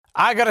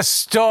I got a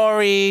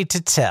story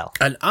to tell.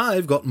 And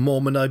I've got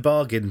Mormon I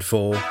bargained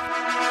for. Date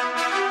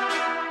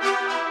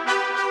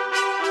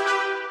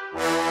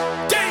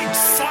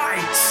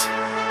Fight!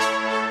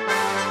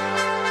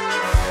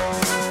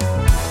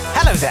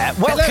 Hello there.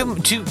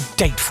 Welcome to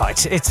Date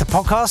Fight. It's the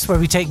podcast where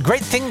we take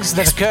great things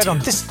that occurred on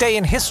this day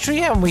in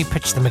history and we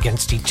pitch them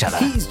against each other.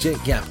 He's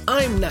Jake Yapp,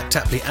 I'm Natt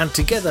Tapley, and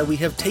together we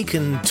have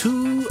taken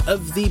two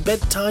of the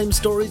bedtime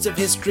stories of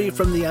history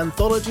from the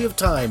Anthology of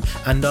Time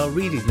and are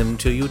reading them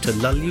to you to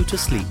lull you to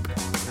sleep.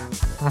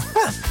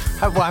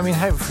 Well, I mean,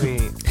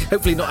 hopefully...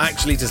 Hopefully not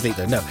actually to sleep,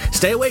 though. No.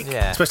 Stay awake,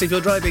 especially if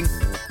you're driving.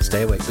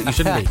 Stay awake, but you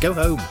shouldn't be. Go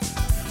home.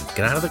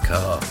 Get out of the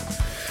car.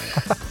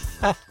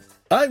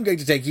 I'm going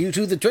to take you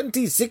to the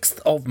 26th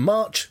of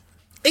March,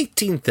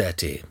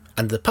 1830,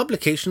 and the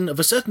publication of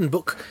a certain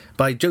book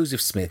by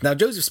Joseph Smith. Now,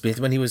 Joseph Smith,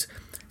 when he was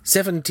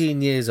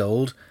 17 years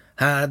old,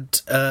 had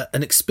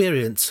an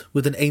experience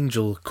with an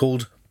angel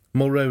called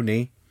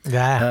Moroni,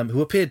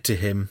 who appeared to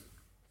him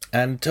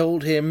and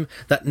told him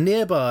that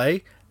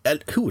nearby...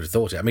 who would have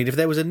thought it? I mean, if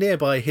there was a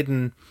nearby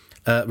hidden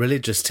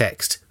religious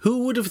text,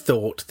 who would have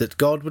thought that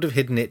God would have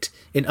hidden it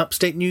in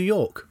upstate New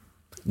York?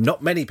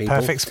 Not many people.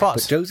 Perfect spot.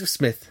 But Joseph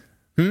Smith...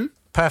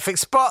 Perfect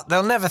spot.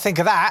 They'll never think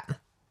of that.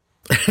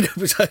 No,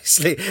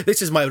 precisely.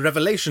 This is my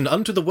revelation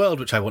unto the world,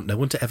 which I want no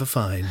one to ever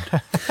find.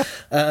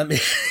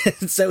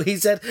 So he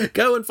said,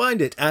 go and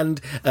find it.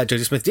 And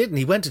Joseph Smith did, and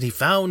he went and he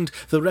found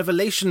the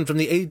revelation from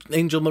the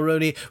angel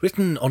Moroni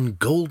written on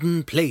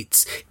golden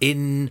plates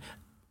in...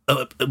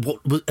 what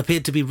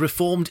appeared to be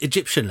Reformed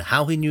Egyptian.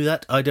 How he knew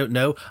that, I don't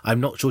know.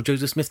 I'm not sure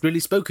Joseph Smith really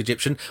spoke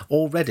Egyptian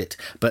or read it,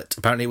 but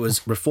apparently it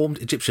was Reformed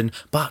Egyptian.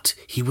 But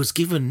he was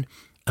given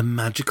a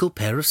magical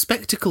pair of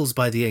spectacles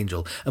by the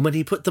angel, and when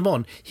he put them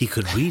on, he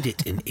could read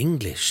it in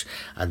English,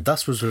 and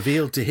thus was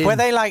revealed to him... Were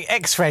they like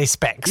X-ray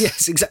specs?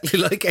 Yes, exactly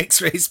like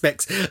X-ray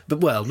specs,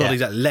 but, well, not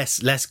exactly,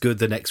 less good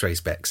than X-ray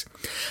specs.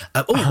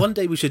 One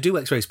day we should do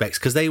X-ray specs,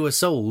 because they were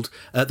sold,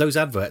 those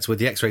adverts with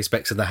the X-ray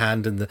specs in the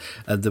hand and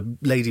the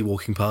lady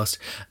walking past,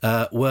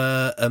 they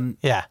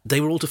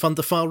were all to fund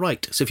the far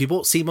right. So if you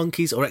bought sea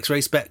monkeys or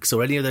X-ray specs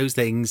or any of those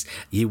things,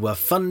 you were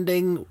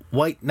funding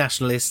white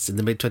nationalists in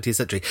the mid-20th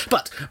century.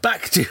 But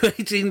back to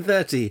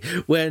 1830,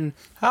 when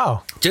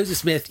Joseph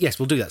Smith... Yes,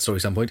 we'll do that story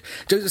at some point.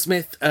 Joseph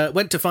Smith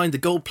went to find the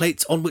gold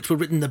plates on which were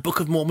written the Book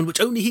of Mormon,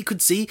 which only he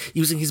could see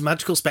using his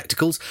magical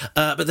spectacles,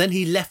 but then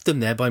he left them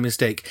there by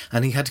mistake,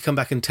 and he had to come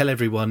back and tell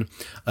everyone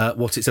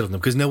what it said on them,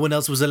 because no one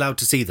else was allowed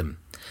to see them.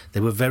 They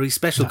were very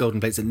special golden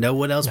plates that no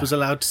one else was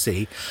allowed to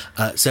see,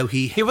 so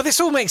he... Yeah, well, this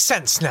all makes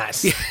sense,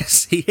 Nat.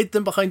 Yes, he hid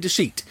them behind a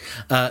sheet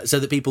so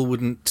that people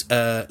wouldn't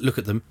look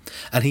at them,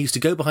 and he used to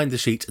go behind the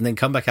sheet and then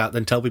come back out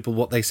and tell people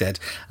what they said,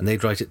 and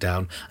they'd write it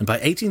down, and by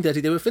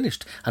 1830 they were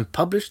finished and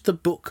published the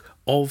Book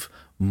of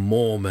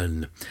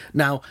Mormon.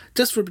 Now,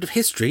 just for a bit of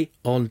history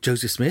on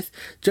Joseph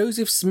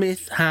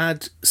Smith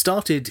had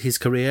started his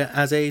career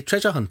as a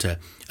treasure hunter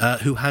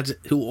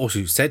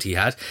who said he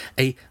had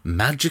a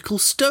magical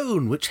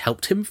stone which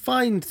helped him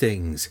find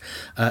things.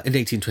 In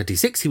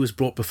 1826 he was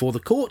brought before the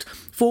court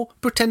for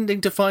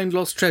pretending to find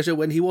lost treasure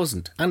when he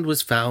wasn't, and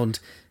was found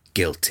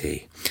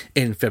guilty.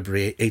 In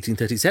February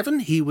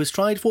 1837, he was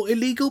tried for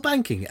illegal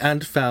banking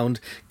and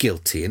found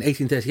guilty. In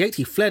 1838,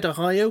 he fled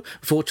Ohio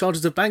for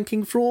charges of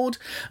banking fraud.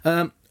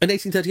 In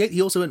 1838, he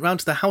also went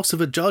round to the house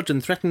of a judge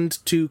and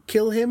threatened to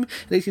kill him.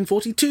 In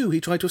 1842, he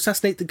tried to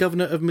assassinate the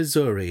governor of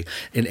Missouri.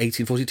 In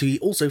 1842, he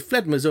also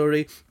fled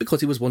Missouri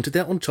because he was wanted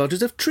there on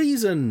charges of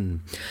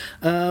treason.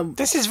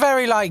 This is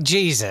very like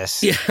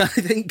Jesus. Yeah, I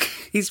think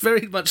he's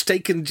very much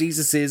taken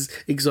Jesus's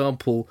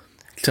example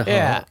to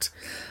heart.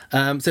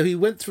 So he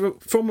went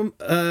from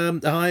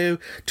Ohio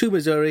to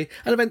Missouri,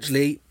 and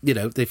eventually,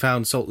 they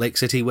found Salt Lake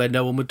City where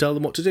no one would tell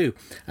them what to do.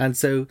 And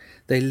so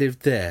they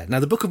lived there.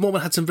 Now, the Book of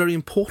Mormon had some very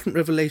important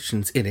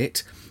revelations in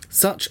it,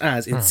 such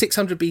as in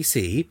 600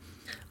 BC,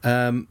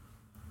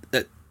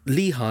 that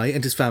Lehi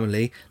and his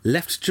family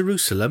left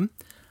Jerusalem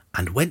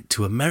and went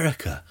to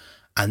America.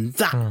 And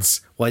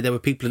that's why there were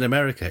people in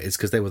America. It's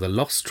because they were the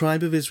lost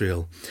tribe of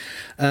Israel.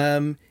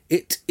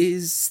 It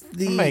is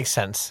the... That makes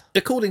sense.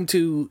 According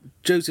to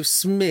Joseph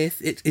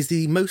Smith, it is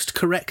the most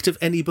correct of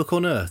any book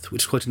on earth,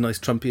 which is quite a nice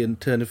Trumpian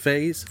turn of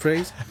phrase.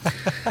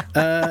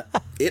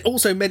 It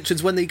also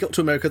mentions when they got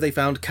to America, they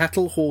found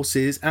cattle,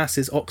 horses,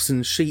 asses,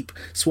 oxen, sheep,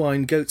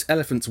 swine, goats,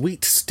 elephants,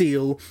 wheat,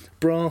 steel,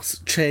 brass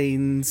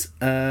chains,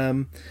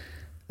 and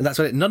that's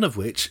right, none of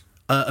which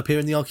appear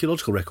in the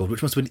archaeological record,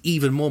 which must have been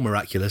even more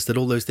miraculous that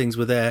all those things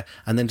were there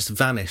and then just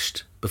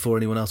vanished before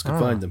anyone else could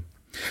find them.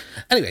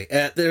 Anyway,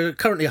 there are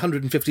currently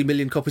 150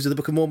 million copies of the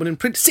Book of Mormon in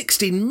print,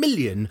 16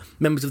 million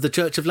members of the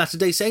Church of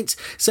Latter-day Saints,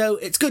 so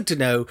it's good to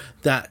know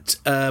that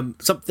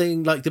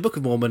something like the Book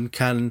of Mormon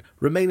can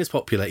remain as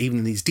popular even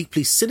in these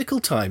deeply cynical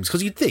times,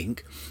 because you'd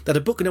think that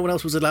a book no one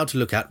else was allowed to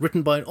look at,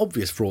 written by an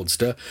obvious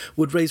fraudster,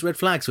 would raise red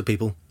flags for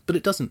people, but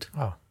it doesn't.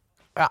 Oh.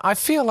 I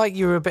feel like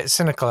you were a bit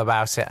cynical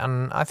about it,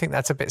 and I think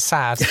that's a bit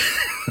sad.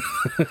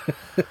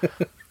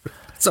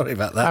 Sorry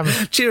about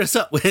that. Cheer us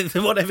up with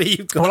whatever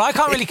you've got. Well, I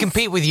can't really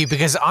compete with you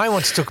because I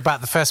want to talk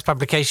about the first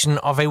publication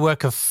of a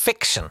work of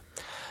fiction.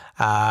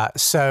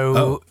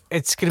 So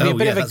it's going to be a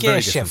bit of a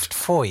gear shift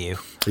for you.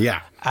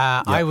 Yeah.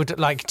 I would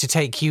like to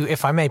take you,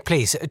 if I may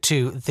please,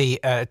 to the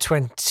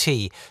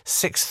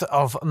 26th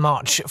of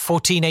March,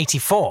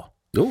 1484.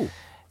 Ooh.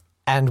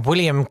 And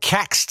William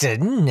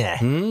Caxton,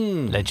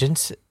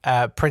 legend,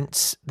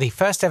 prints the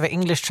first ever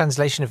English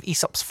translation of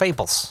Aesop's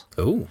fables.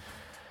 Ooh.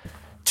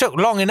 Took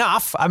long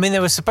enough. I mean, they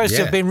were supposed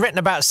to have been written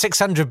about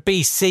 600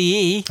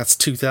 BCE. That's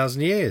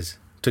 2,000 years.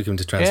 Took him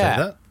to translate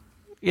that.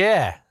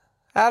 Yeah.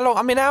 How long?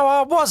 I mean, how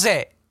hard was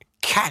it?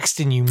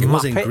 Caxton, you muppet. It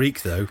was in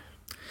Greek, though.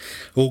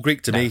 All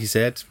Greek to me, he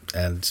said.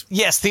 And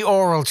yes, the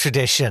oral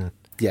tradition.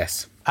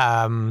 Yes.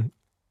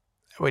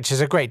 Which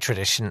is a great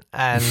tradition.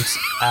 And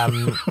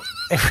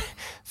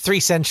 3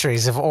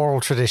 centuries of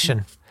oral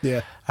tradition.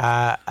 Yeah.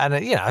 And,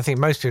 I think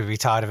most people would be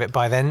tired of it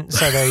by then,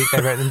 so they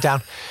wrote them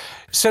down.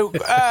 So,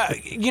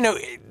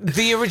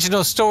 the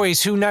original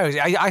stories, who knows?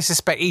 I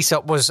suspect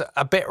Aesop was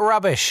a bit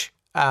rubbish,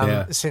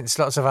 since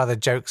lots of other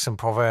jokes and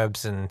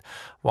proverbs and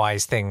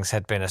wise things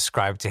had been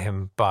ascribed to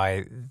him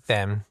by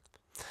them.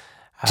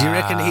 Do you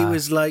reckon he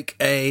was like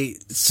a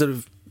sort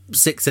of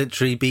 6th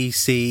century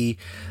BC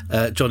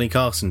Johnny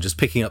Carson, just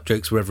picking up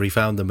jokes wherever he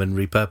found them and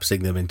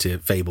repurposing them into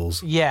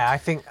fables? Yeah, I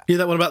think... You know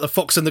that one about the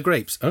fox and the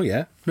grapes? Oh,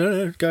 yeah.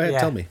 No, go ahead,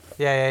 tell me.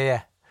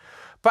 Yeah.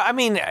 But, I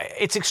mean,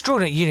 it's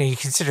extraordinary,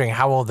 considering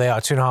how old they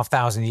are,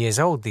 2,500 years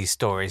old, these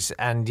stories,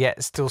 and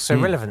yet still so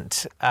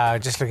relevant,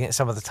 just looking at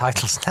some of the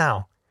titles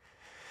now.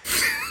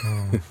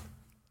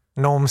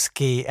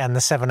 Normski and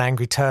the 7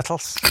 Angry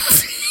Turtles.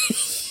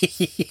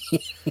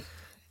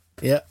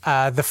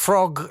 Yeah. The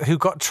Frog Who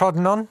Got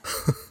Trodden On.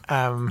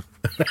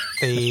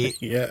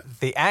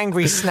 The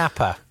Angry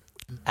Snapper.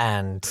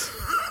 And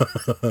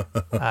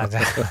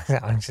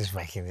I'm just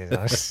making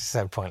this. It's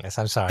so pointless.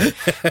 I'm sorry.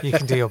 You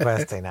can do your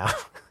birthday now.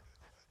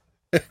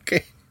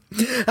 Okay.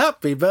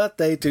 Happy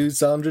birthday to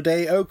Sandra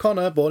Day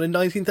O'Connor, born in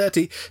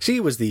 1930. She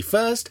was the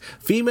first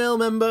female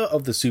member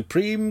of the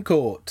Supreme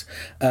Court.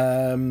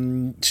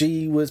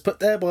 She was put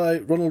there by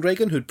Ronald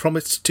Reagan, who'd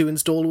promised to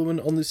install a woman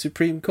on the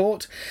Supreme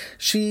Court.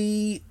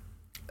 She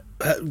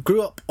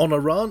grew up on a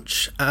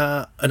ranch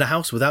in a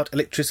house without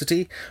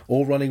electricity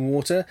or running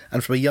water,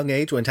 and from a young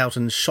age went out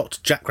and shot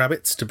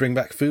jackrabbits to bring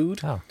back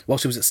food. While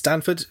she was at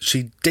Stanford,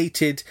 she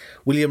dated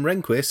William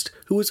Rehnquist,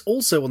 who was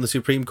also on the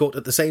Supreme Court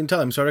at the same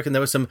time. So I reckon there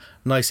were some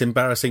nice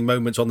embarrassing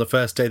moments on the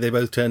first day they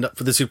both turned up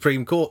for the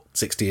Supreme Court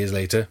 60 years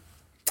later.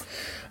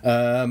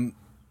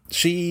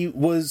 She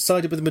was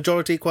sided with the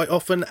majority quite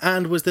often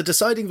and was the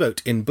deciding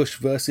vote in Bush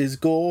versus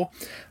Gore.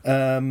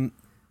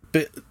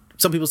 But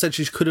some people said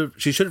she should have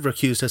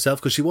recused herself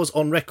because she was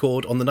on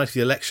record on the night of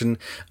the election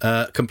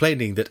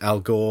complaining that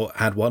Al Gore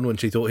had won when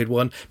she thought he'd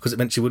won, because it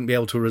meant she wouldn't be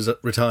able to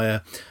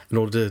retire in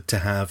order to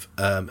have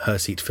her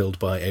seat filled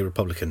by a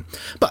Republican.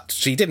 But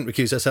she didn't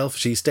recuse herself.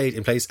 She stayed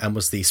in place and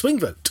was the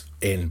swing vote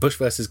in Bush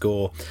versus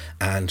Gore,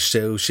 and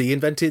so she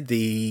invented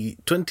the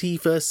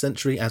 21st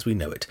century as we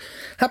know it.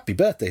 Happy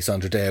birthday,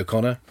 Sandra Day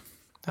O'Connor.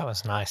 That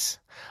was nice.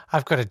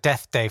 I've got a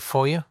death day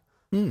for you.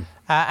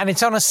 And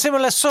it's on a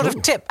similar sort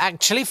of tip,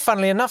 actually,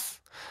 funnily enough.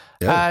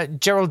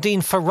 Geraldine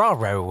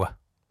Ferraro.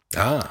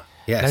 Ah,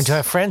 yes. Known to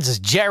her friends as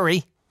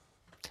Jerry.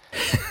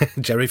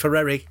 Jerry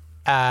Ferrari.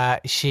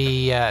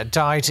 She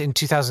died in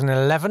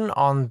 2011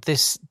 on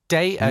this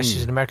day.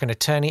 She's an American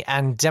attorney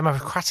and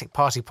Democratic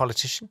Party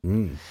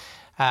politician.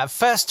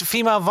 First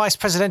female vice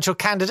presidential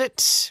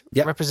candidate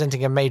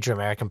representing a major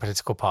American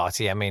political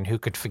party. I mean, who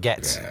could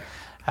forget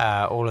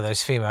all of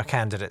those female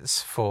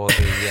candidates for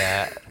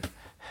the...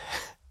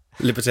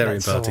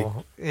 Libertarian Party.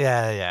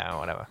 Yeah,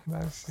 whatever.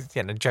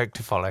 A joke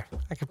to follow.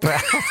 I could put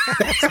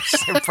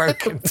it's so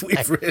broken.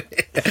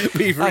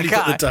 We've really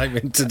got the time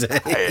in today.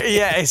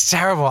 Yeah, it's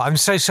terrible. I'm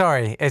so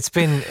sorry. It's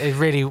been a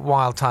really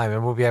wild time,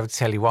 and we'll be able to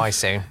tell you why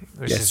soon,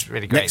 which is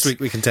really great. Next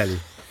week we can tell you.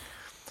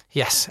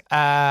 Yes.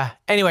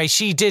 Anyway,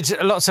 she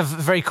did lots of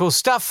very cool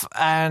stuff,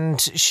 and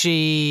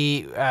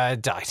she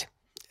died.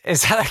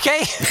 Is that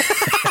okay?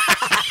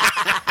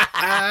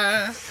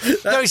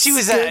 No, she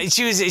was the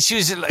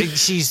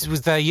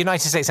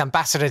United States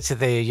ambassador to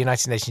the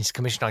United Nations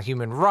Commission on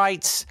Human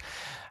Rights,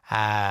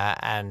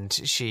 and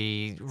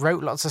she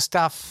wrote lots of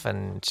stuff,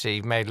 and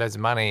she made loads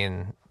of money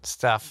and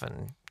stuff,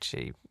 and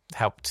she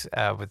helped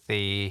with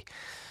the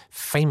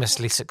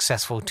famously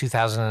successful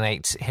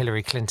 2008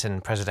 Hillary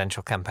Clinton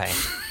presidential campaign.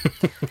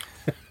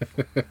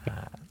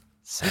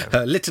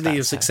 Her litany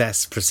of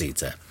success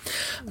precedes her.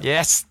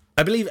 Yes.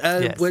 I believe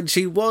when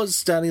she was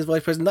standing as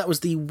vice president, that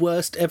was the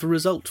worst ever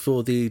result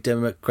for the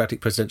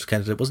Democratic presidential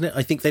candidate, wasn't it?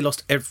 I think they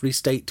lost every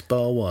state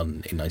bar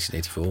one in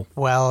 1984.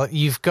 Well,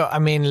 you've got... I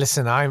mean,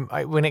 listen,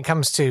 when it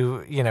comes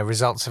to,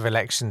 results of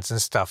elections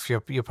and stuff,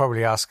 you're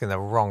probably asking the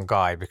wrong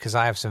guy, because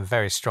I have some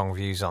very strong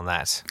views on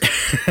that.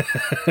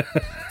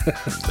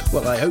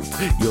 Well, I hope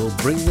you'll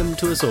bring them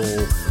to us all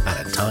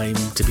at a time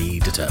to be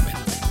determined.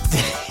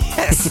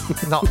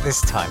 Yes, not this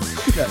time.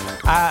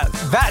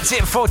 That's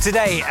it for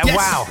today. Yes.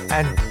 Wow,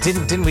 and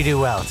didn't we do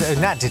well?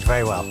 Nat did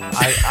very well.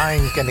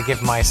 I'm going to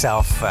give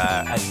myself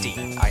a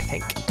D, I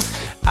think.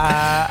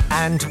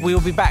 And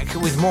we'll be back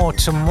with more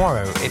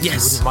tomorrow. If you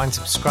wouldn't mind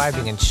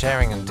subscribing and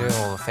sharing and doing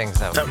all the things,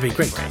 that would be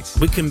great.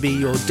 We can be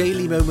your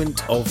daily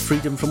moment of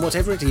freedom from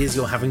whatever it is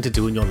you're having to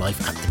do in your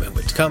life at the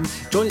moment. Come,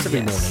 join us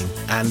every morning,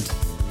 and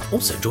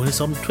also join us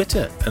on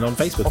Twitter and on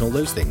Facebook and all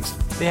those things.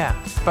 Yeah,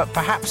 but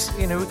perhaps,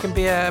 we can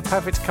be a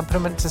perfect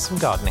accompaniment to some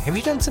gardening. Have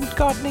you done some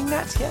gardening,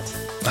 Nat, yet?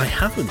 I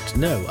haven't,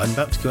 no. I'm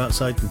about to go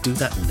outside and do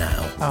that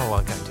now. Oh,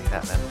 I'll go and do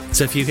that then.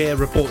 So if you hear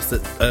reports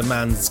that a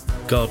man's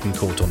garden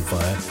caught on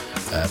fire,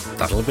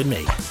 that'll have been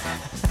me.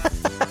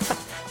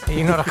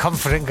 You're not a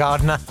confident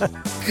gardener.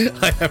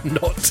 I am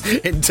not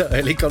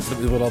entirely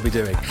confident with what I'll be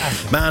doing.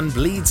 Man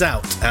bleeds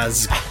out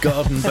as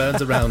garden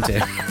burns around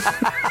him.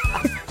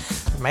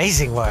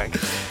 Amazing work.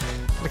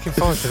 Looking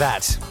forward to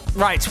that.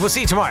 Right, we'll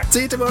see you tomorrow.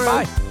 See you tomorrow.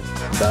 Bye.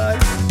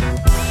 Bye.